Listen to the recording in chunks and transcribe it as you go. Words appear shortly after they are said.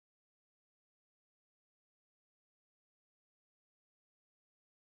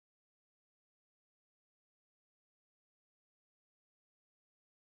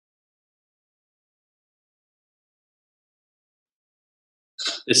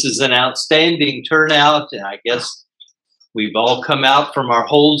This is an outstanding turnout, and I guess we've all come out from our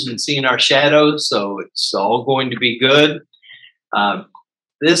holes and seen our shadows, so it's all going to be good.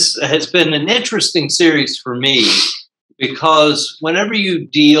 This has been an interesting series for me because whenever you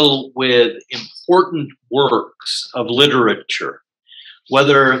deal with important works of literature,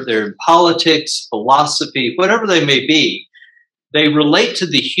 whether they're in politics, philosophy, whatever they may be, they relate to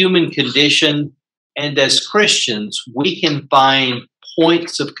the human condition, and as Christians, we can find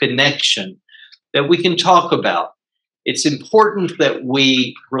points of connection that we can talk about. It's important that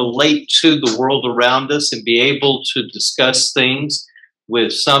we relate to the world around us and be able to discuss things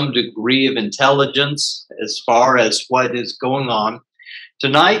with some degree of intelligence as far as what is going on.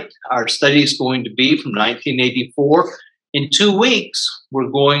 Tonight, our study is going to be from 1984. In 2 weeks, we're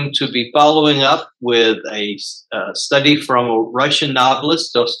going to be following up with a study from a Russian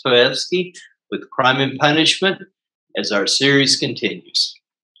novelist, Dostoevsky, with Crime and Punishment, as our series continues.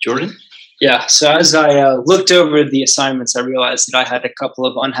 Jordan? Yeah, so as I looked over the assignments, I realized that I had a couple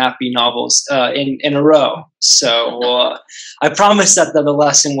of unhappy novels in a row. So I promise that the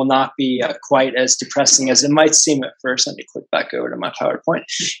lesson will not be quite as depressing as it might seem at first. Let me click back over to my PowerPoint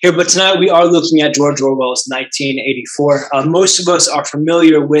here. But tonight we are looking at George Orwell's 1984. Most of us are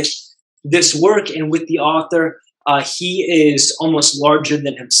familiar with this work and with the author. He is almost larger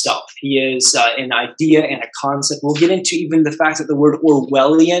than himself. He is an idea and a concept. We'll get into even the fact that the word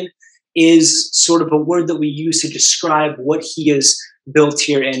Orwellian is sort of a word that we use to describe what he has built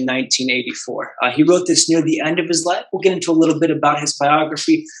here in 1984. He wrote this near the end of his life. We'll get into a little bit about his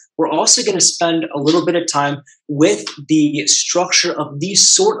biography. We're also going to spend a little bit of time with the structure of these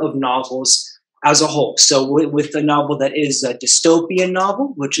sort of novels as a whole. So with the novel that is a dystopian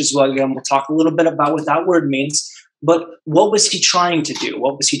novel, which is what, again, we'll talk a little bit about what that word means. But what was he trying to do?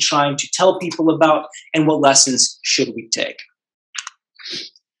 What was he trying to tell people about? And what lessons should we take?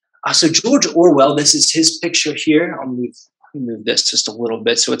 So George Orwell, this is his picture here. I'll move this just a little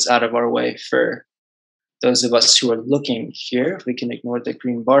bit so it's out of our way for those of us who are looking here. If we can ignore the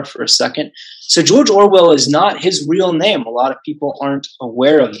green bar for a second. So George Orwell is not his real name. A lot of people aren't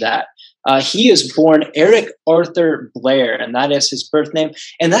aware of that. He is born Eric Arthur Blair, and that is his birth name.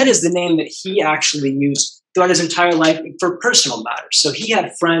 And that is the name that he actually used throughout his entire life for personal matters. So he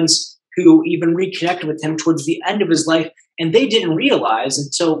had friends who even reconnected with him towards the end of his life, and they didn't realize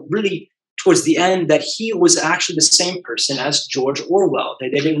until really towards the end that he was actually the same person as George Orwell. They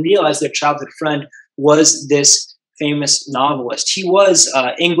didn't realize their childhood friend was this famous novelist. He was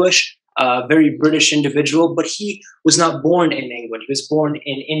English, very British individual, but he was not born in England. He was born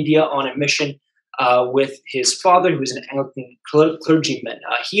in India on a mission with his father, who was an Anglican clergyman.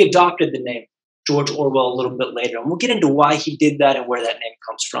 He adopted the name George Orwell a little bit later, and we'll get into why he did that and where that name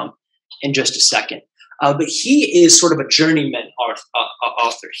comes from in just a second. But he is sort of a journeyman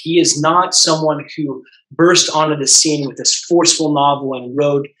author. He is not someone who burst onto the scene with this forceful novel and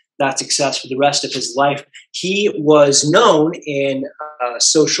rode that success for the rest of his life. He was known in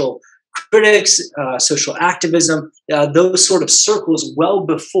social critics, social activism, those sort of circles well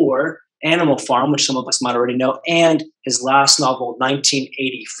before Animal Farm, which some of us might already know, and his last novel,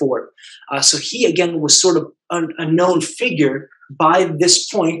 1984. So he, again, was sort of a known figure. By this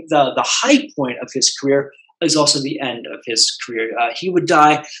point, the high point of his career is also the end of his career. He would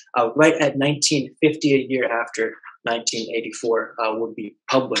die right at 1950, a year after 1984 would be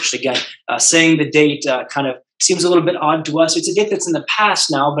published. Again, saying the date kind of seems a little bit odd to us. It's a date that's in the past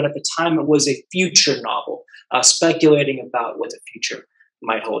now, but at the time it was a future novel, speculating about what the future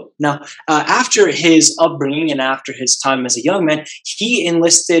might hold. Now, after his upbringing and after his time as a young man, he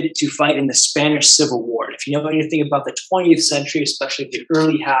enlisted to fight in the Spanish Civil War. If you know anything about the 20th century, especially the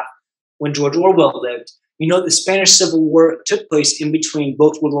early half when George Orwell lived, you know the Spanish Civil War took place in between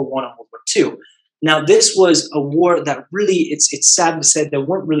both World War I and World War II. Now, this was a war that really, it's sad to say, there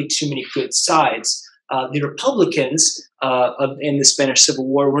weren't really too many good sides. The Republicans in the Spanish Civil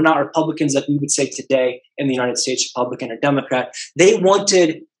War were not Republicans like we would say today in the United States, Republican or Democrat. They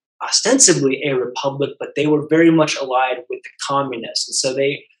wanted ostensibly a republic, but they were very much allied with the communists. And so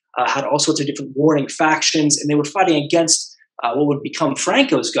they had all sorts of different warring factions, and they were fighting against what would become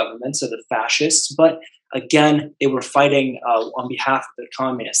Franco's government, so the fascists. But again, they were fighting on behalf of the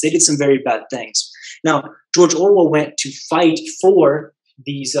communists. They did some very bad things. Now, George Orwell went to fight for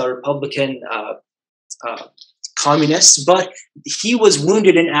these Republican communists, but he was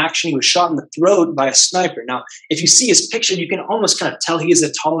wounded in action. He was shot in the throat by a sniper. Now, if you see his picture, you can almost kind of tell he is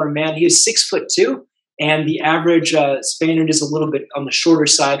a taller man. He is 6'2", and the average Spaniard is a little bit on the shorter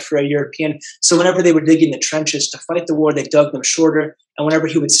side for a European. So whenever they were digging the trenches to fight the war, they dug them shorter. And whenever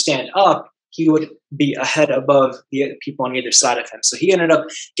he would stand up, he would be ahead above the people on either side of him. So he ended up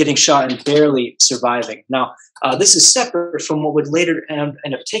getting shot and barely surviving. Now, this is separate from what would later end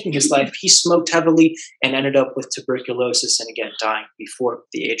up taking his life. He smoked heavily and ended up with tuberculosis and again dying before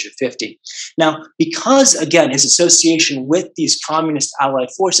the age of 50. Now, because again, his association with these communist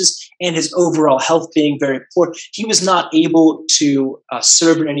allied forces and his overall health being very poor, he was not able to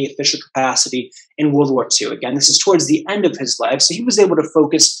serve in any official capacity in World War II. Again, this is towards the end of his life, so he was able to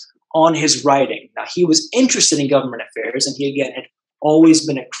focus on his writing. Now, he was interested in government affairs, and he again had always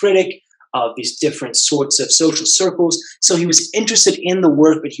been a critic of these different sorts of social circles. So he was interested in the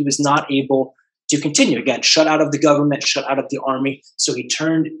work, but he was not able to continue. Again, shut out of the government, shut out of the army. So he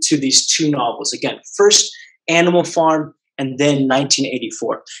turned to these two novels. Again, first Animal Farm, and then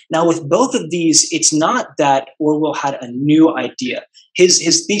 1984. Now, with both of these, it's not that Orwell had a new idea.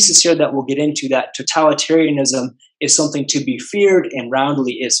 His thesis here that we'll get into, that totalitarianism is something to be feared and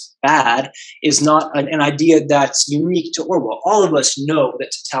roundly is bad, is not an idea that's unique to Orwell. All of us know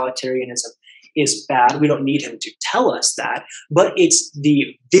that totalitarianism is bad. We don't need him to tell us that, but it's the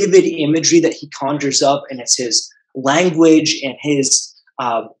vivid imagery that he conjures up, and it's his language and his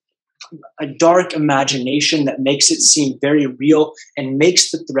a dark imagination that makes it seem very real and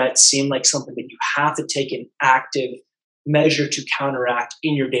makes the threat seem like something that you have to take an active measure to counteract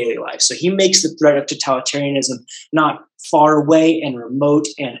in your daily life. So he makes the threat of totalitarianism not far away and remote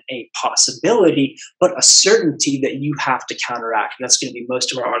and a possibility, but a certainty that you have to counteract. And that's going to be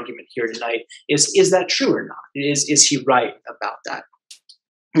most of our argument here tonight. Is that true or not? Is he right about that?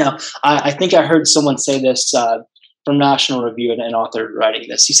 Now, I think I heard someone say this from National Review, an author writing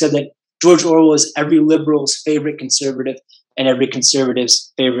this. He said that George Orwell is every liberal's favorite conservative and every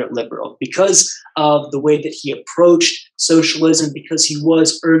conservative's favorite liberal because of the way that he approached socialism, because he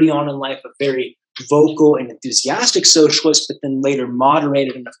was early on in life a very vocal and enthusiastic socialist, but then later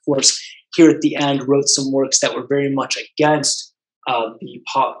moderated. And of course, here at the end, wrote some works that were very much against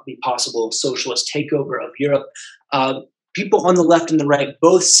the possible socialist takeover of Europe. People on the left and the right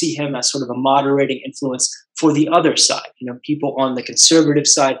both see him as sort of a moderating influence for the other side. You know, people on the conservative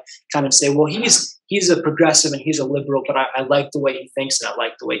side kind of say, well, he's a progressive and he's a liberal, but I like the way he thinks and I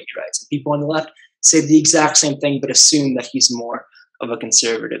like the way he writes. And people on the left say the exact same thing, but assume that he's more of a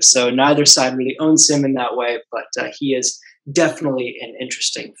conservative. So neither side really owns him in that way, but he is definitely an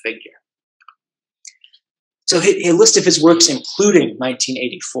interesting figure. So a list of his works, including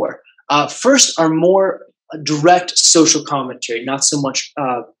 1984, first are more direct social commentary, not so much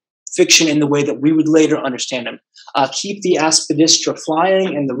fiction in the way that we would later understand them. Keep the Aspidistra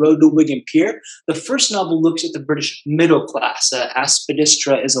Flying and The Road to Wigan Pier. The first novel looks at the British middle class.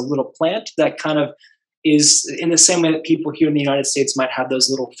 Aspidistra is a little plant that kind of is in the same way that people here in the United States might have those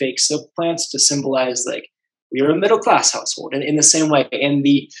little fake silk plants to symbolize like we are a middle class household. And in the same way, in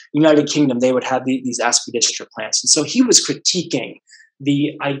the United Kingdom, they would have these Aspidistra plants. And so he was critiquing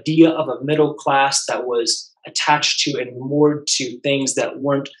the idea of a middle class that was attached to and moored to things that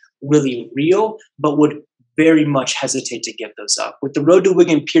weren't really real, but would very much hesitate to give those up. With The Road to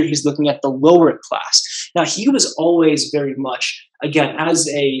Wigan Pier, he's looking at the lower class. Now, he was always very much, again, as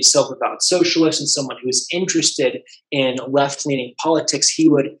a self-avowed socialist and someone who was interested in left-leaning politics, he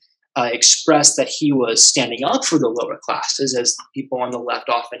would express that he was standing up for the lower classes, as people on the left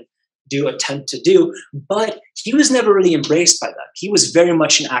often do attempt to do, but he was never really embraced by them. He was very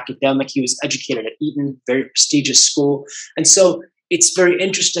much an academic. He was educated at Eton, very prestigious school. And so it's very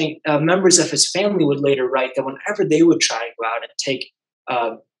interesting. Members of his family would later write that whenever they would try and go out and take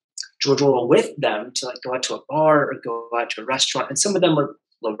George Orwell with them to like go out to a bar or go out to a restaurant, and some of them were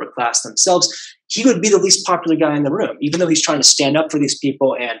lower class themselves, he would be the least popular guy in the room, even though he's trying to stand up for these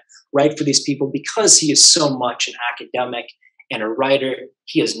people and write for these people, because he is so much an academic and a writer.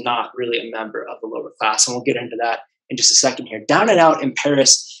 He is not really a member of the lower class. And we'll get into that in just a second here. Down and Out in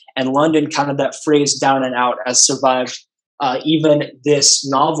Paris and London, kind of that phrase down and out has survived even this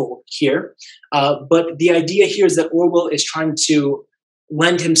novel here. But the idea here is that Orwell is trying to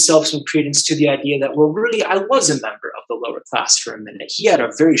lend himself some credence to the idea that, well, really, I was a member of the lower class for a minute. He had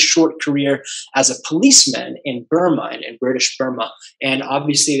a very short career as a policeman in Burma and in British Burma. And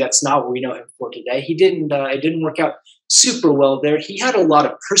obviously, that's not what we know him for today. He didn't, it didn't work out super well there. He had a lot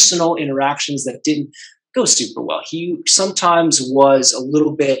of personal interactions that didn't go super well. He sometimes was a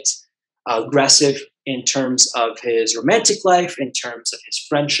little bit aggressive in terms of his romantic life, in terms of his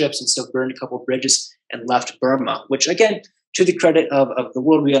friendships, and so burned a couple of bridges and left Burma, which again, to the credit of the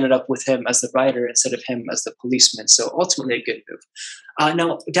world, we ended up with him as the writer instead of him as the policeman. So ultimately a good move.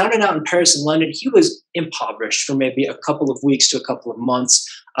 Now, Down and Out in Paris and London, he was impoverished for maybe a couple of weeks to a couple of months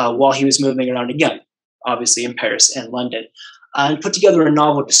while he was moving around again, obviously in Paris and London. and put together a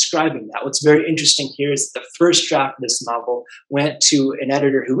novel describing that. What's very interesting here is that the first draft of this novel went to an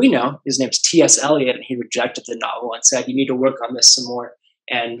editor who we know. His name's T.S. Eliot, and he rejected the novel and said, "You need to work on this some more,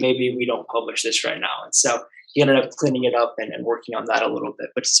 and maybe we don't publish this right now." And so he ended up cleaning it up and working on that a little bit,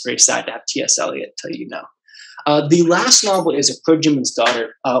 but it's very sad to have T.S. Eliot tell you no. The last novel is A Clergyman's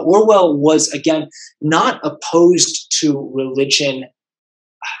Daughter. Orwell was, again, not opposed to religion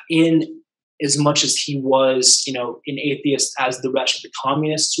in as much as he was, an atheist as the rest of the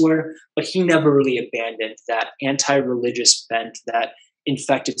communists were, but he never really abandoned that anti-religious bent that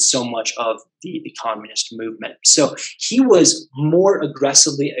infected so much of the communist movement. So he was more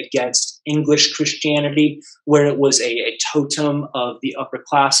aggressively against English Christianity, where it was a totem of the upper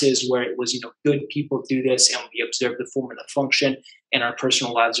classes, where it was, good people do this and we observe the form and the function, and our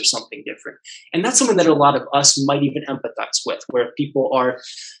personal lives are something different. And that's something that a lot of us might even empathize with, where people are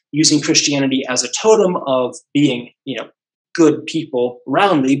using Christianity as a totem of being, good people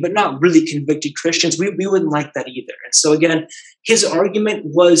roundly, but not really convicted Christians. We wouldn't like that either. And so again, his argument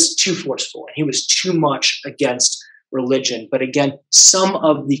was too forceful and he was too much against religion. But again, some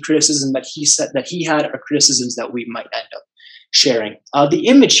of the criticism that he had are criticisms that we might end up sharing. The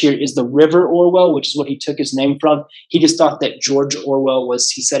image here is the River Orwell, which is what he took his name from. He just thought that George Orwell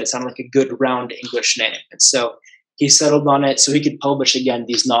he said it sounded like a good round English name. And so he settled on it so he could publish, again,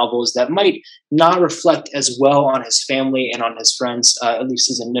 these novels that might not reflect as well on his family and on his friends, at least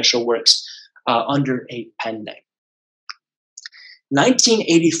his initial works, under a pen name.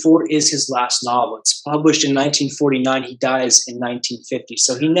 1984 is his last novel. It's published in 1949. He dies in 1950.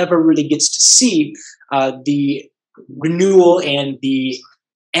 So he never really gets to see the renewal and the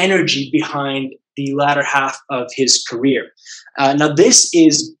energy behind the latter half of his career. Now, this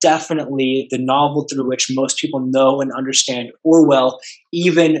is definitely the novel through which most people know and understand Orwell,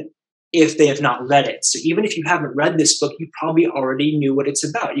 even if they have not read it. So even if you haven't read this book, you probably already knew what it's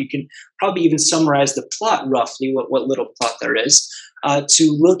about. You can probably even summarize the plot roughly, what little plot there is,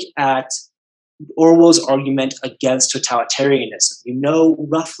 to look at Orwell's argument against totalitarianism. You know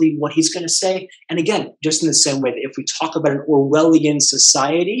roughly what he's going to say. And again, just in the same way that if we talk about an Orwellian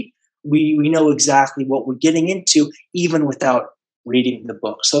society, we know exactly what we're getting into, even without reading the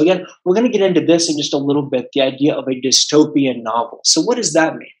book. So again, we're going to get into this in just a little bit, the idea of a dystopian novel. So what does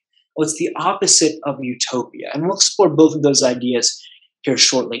that mean? Well, it's the opposite of utopia. And we'll explore both of those ideas here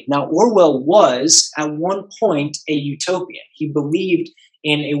shortly. Now, Orwell was, at one point, a utopian. He believed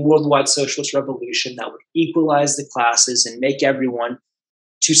in a worldwide socialist revolution that would equalize the classes and make everyone,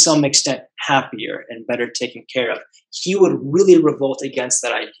 to some extent, happier and better taken care of. He would really revolt against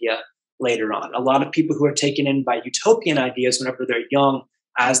that idea later on. A lot of people who are taken in by utopian ideas whenever they're young,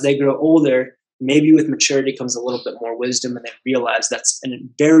 as they grow older, maybe with maturity comes a little bit more wisdom, and they realize that's a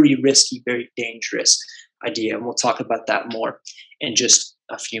very risky, very dangerous idea. And we'll talk about that more in just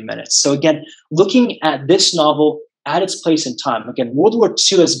a few minutes. So again, looking at this novel at its place in time, again, World War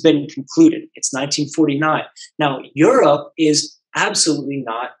II has been concluded. It's 1949. Now, Europe is absolutely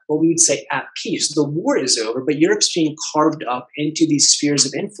not what we would say at peace. The war is over, but Europe's being carved up into these spheres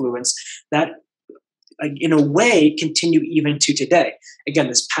of influence that, in a way, continue even to today. Again,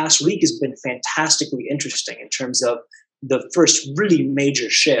 this past week has been fantastically interesting in terms of the first really major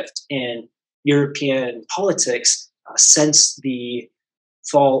shift in European politics since the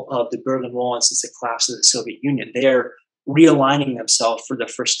fall of the Berlin Wall and since the collapse of the Soviet Union. They're realigning themselves for the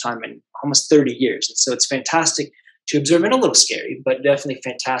first time in almost 30 years. And so it's fantastic to observe, and a little scary, but definitely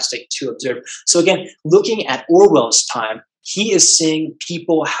fantastic to observe. So again, looking at Orwell's time, he is seeing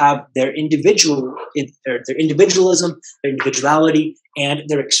people have their individualism, their individuality, and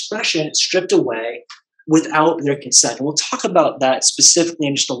their expression stripped away without their consent. And we'll talk about that specifically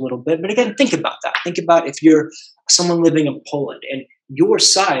in just a little bit. But again, think about that. Think about if you're someone living in Poland and your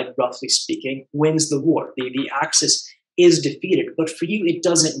side, roughly speaking, wins the war. The Axis is defeated. But for you, it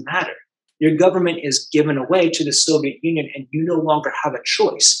doesn't matter. Your government is given away to the Soviet Union and you no longer have a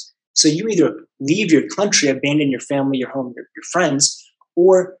choice. So you either leave your country, abandon your family, your home, your friends,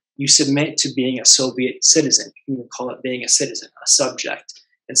 or you submit to being a Soviet citizen. You can call it being a citizen, a subject.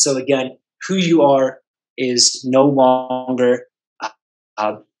 And so again, who you are is no longer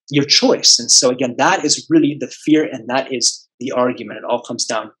your choice. And so again, that is really the fear, and that is the argument. It all comes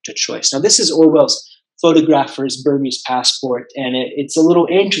down to choice. Now, this is Orwell's photograph for his Burmese passport, and it's a little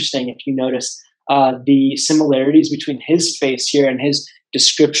interesting if you notice the similarities between his face here and his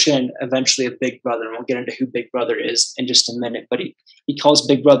description eventually of Big Brother. And we'll get into who Big Brother is in just a minute, but he calls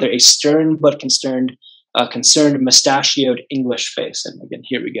Big Brother a stern but concerned mustachioed English face. And again,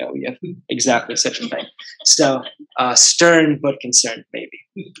 here we go. We have exactly such a thing. So stern but concerned,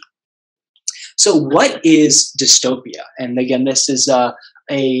 maybe. So, what is dystopia? And again, this is a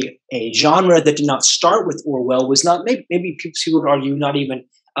genre that did not start with Orwell, was not, maybe people would argue, not even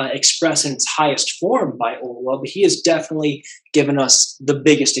expressed in its highest form by Orwell, but he has definitely given us the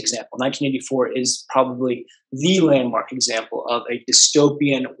biggest example. 1984 is probably the landmark example of a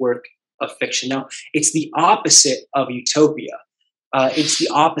dystopian work of fiction. Now, it's the opposite of utopia. It's the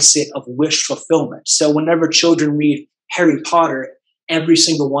opposite of wish fulfillment. So whenever children read Harry Potter, every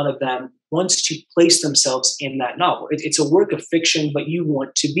single one of them wants to place themselves in that novel. It's a work of fiction, but you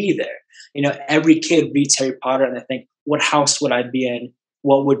want to be there. You know, every kid reads Harry Potter and they think, what house would I be in?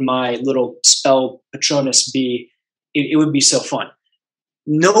 What would my little spell Patronus be? It would be so fun.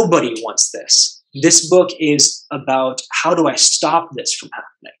 Nobody wants this. This book is about, how do I stop this from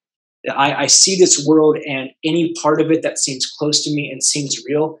happening? I see this world, and any part of it that seems close to me and seems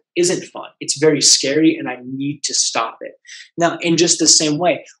real isn't fun. It's very scary, and I need to stop it. Now, in just the same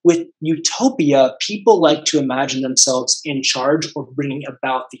way, with utopia, people like to imagine themselves in charge or bringing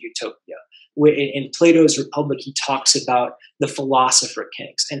about the utopia. In Plato's Republic, he talks about the philosopher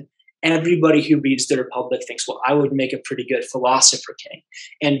kings. And everybody who reads the Republic thinks, well, I would make a pretty good philosopher king.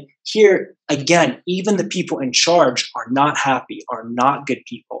 And here, again, even the people in charge are not happy, are not good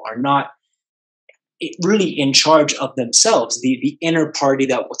people, are not really in charge of themselves. The inner party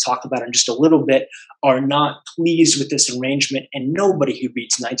that we'll talk about in just a little bit are not pleased with this arrangement. And nobody who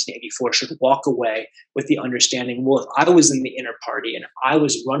reads 1984 should walk away with the understanding, well, if I was in the inner party and if I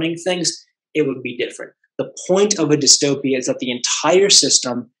was running things, it would be different. The point of a dystopia is that the entire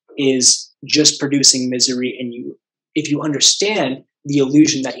system is just producing misery, and if you understand the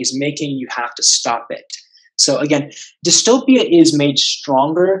illusion that he's making, you have to stop it. So again, dystopia is made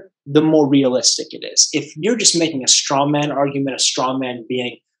stronger the more realistic it is. If you're just making a straw man argument, a straw man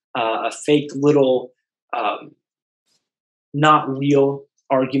being a fake little not real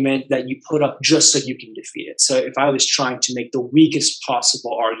argument that you put up just so you can defeat it. So if I was trying to make the weakest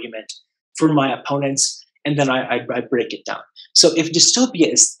possible argument for my opponents, and then I break it down. So if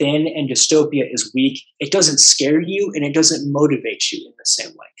dystopia is thin and dystopia is weak, it doesn't scare you and it doesn't motivate you in the same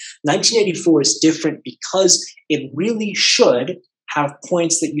way. 1984 is different because it really should have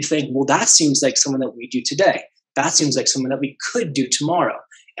points that you think, well, that seems like someone that we do today. That seems like someone that we could do tomorrow.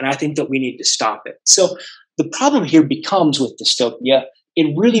 And I think that we need to stop it. So the problem here becomes with dystopia,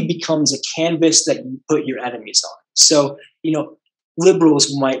 it really becomes a canvas that you put your enemies on. So, you know,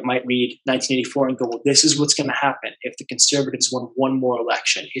 liberals might read 1984 and go, well, this is what's going to happen if the conservatives won one more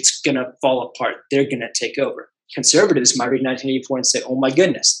election. It's going to fall apart. They're going to take over. Conservatives might read 1984 and say, oh my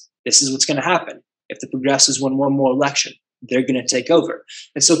goodness, this is what's going to happen if the progressives win one more election. They're going to take over.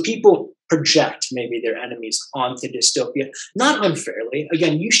 And so people project maybe their enemies onto dystopia, not unfairly.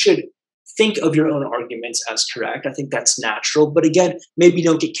 Again, you should think of your own arguments as correct. I think that's natural. But again, maybe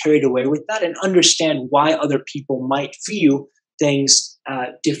don't get carried away with that and understand why other people might view things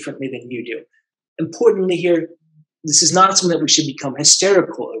differently than you do. Importantly here, this is not something that we should become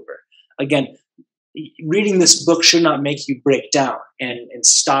hysterical over. Again, reading this book should not make you break down and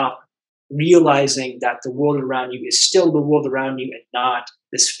stop realizing that the world around you is still the world around you and not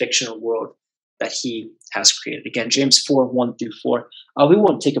this fictional world that he has created. Again, James 4:1-4. We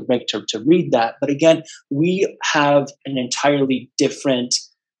won't take a break to read that, but again, we have an entirely different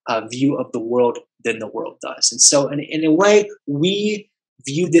view of the world than the world does. And so in a way, we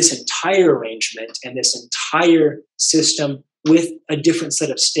view this entire arrangement and this entire system with a different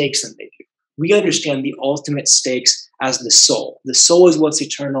set of stakes than they do. We understand the ultimate stakes as the soul. The soul is what's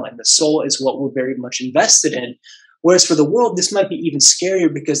eternal, and the soul is what we're very much invested in. Whereas for the world, this might be even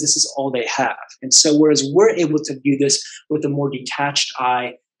scarier because this is all they have. And so whereas we're able to view this with a more detached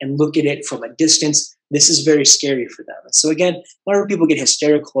eye and look at it from a distance, this is very scary for them. And so again, whenever people get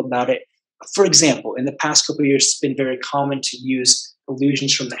hysterical about it, for example, in the past couple of years, it's been very common to use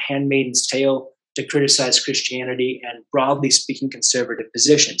allusions from The Handmaid's Tale to criticize Christianity and, broadly speaking, conservative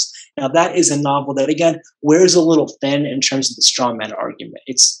positions. Now, that is a novel that, again, wears a little thin in terms of the strongman argument.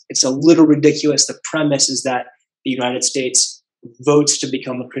 It's a little ridiculous. The premise is that the United States votes to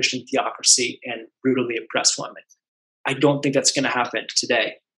become a Christian theocracy and brutally oppress women. I don't think that's going to happen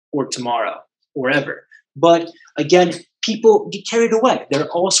today or tomorrow or ever. But again, people get carried away. There are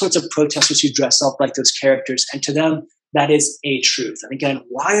all sorts of protesters who dress up like those characters, and to them, that is a truth. And again,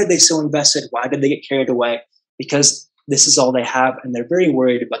 why are they so invested? Why did they get carried away? Because this is all they have, and they're very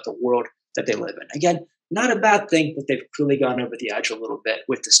worried about the world that they live in. Again, not a bad thing, but they've clearly gone over the edge a little bit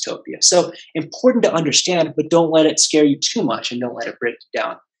with dystopia. So important to understand, but don't let it scare you too much, and don't let it break you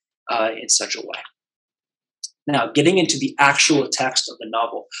down in such a way. Now, getting into the actual text of the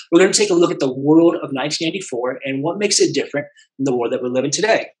novel, we're going to take a look at the world of 1984 and what makes it different than the world that we live in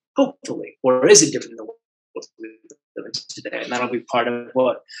today. hopefully, or is it different than the world we live in today? And that'll be part of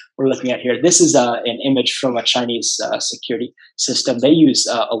what we're looking at here. This is an image from a Chinese security system. They use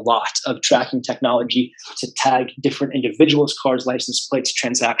a lot of tracking technology to tag different individuals' cars, license plates,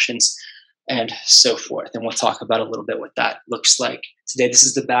 transactions, and so forth. And we'll talk about a little bit what that looks like today. This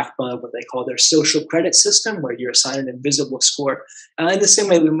is the backbone of what they call their social credit system, where you're assigned an invisible score. In the same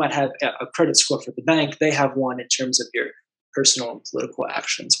way we might have a credit score for the bank, they have one in terms of your personal and political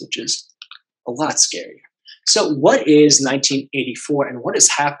actions, which is a lot scarier. So what is 1984, and what has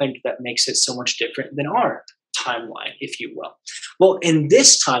happened that makes it so much different than our timeline, if you will? Well, in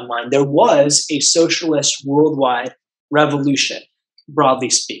this timeline, there was a socialist worldwide revolution, broadly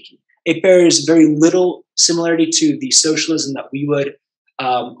speaking. It bears very little similarity to the socialism that we would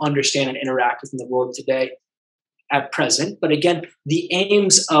understand and interact with in the world today at present. But again, the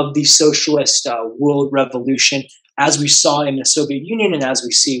aims of the socialist world revolution, as we saw in the Soviet Union and as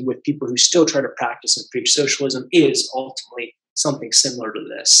we see with people who still try to practice and preach socialism, is ultimately something similar to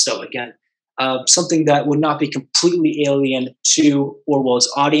this. So again, something that would not be completely alien to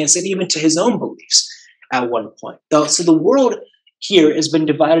Orwell's audience and even to his own beliefs at one point. So the world here has been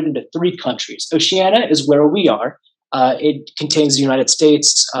divided into 3 countries. Oceania is where we are. It contains the United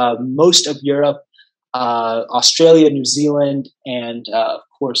States, most of Europe, Australia, New Zealand, and of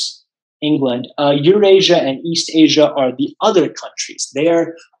course, England. Eurasia and East Asia are the other countries. They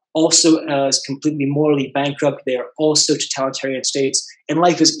are also completely morally bankrupt. They are also totalitarian states, and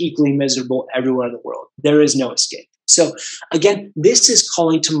life is equally miserable everywhere in the world. There is no escape. So again, this is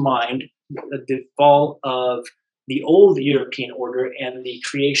calling to mind the fall of the old European order and the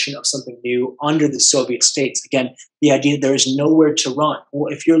creation of something new under the Soviet states. Again, the idea that there is nowhere to run.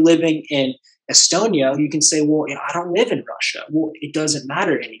 Well, if you're living in Estonia, you can say, well, I don't live in Russia. Well, it doesn't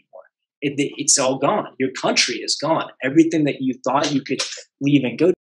matter anymore. It's all gone. Your country is gone. Everything that you thought you could leave and go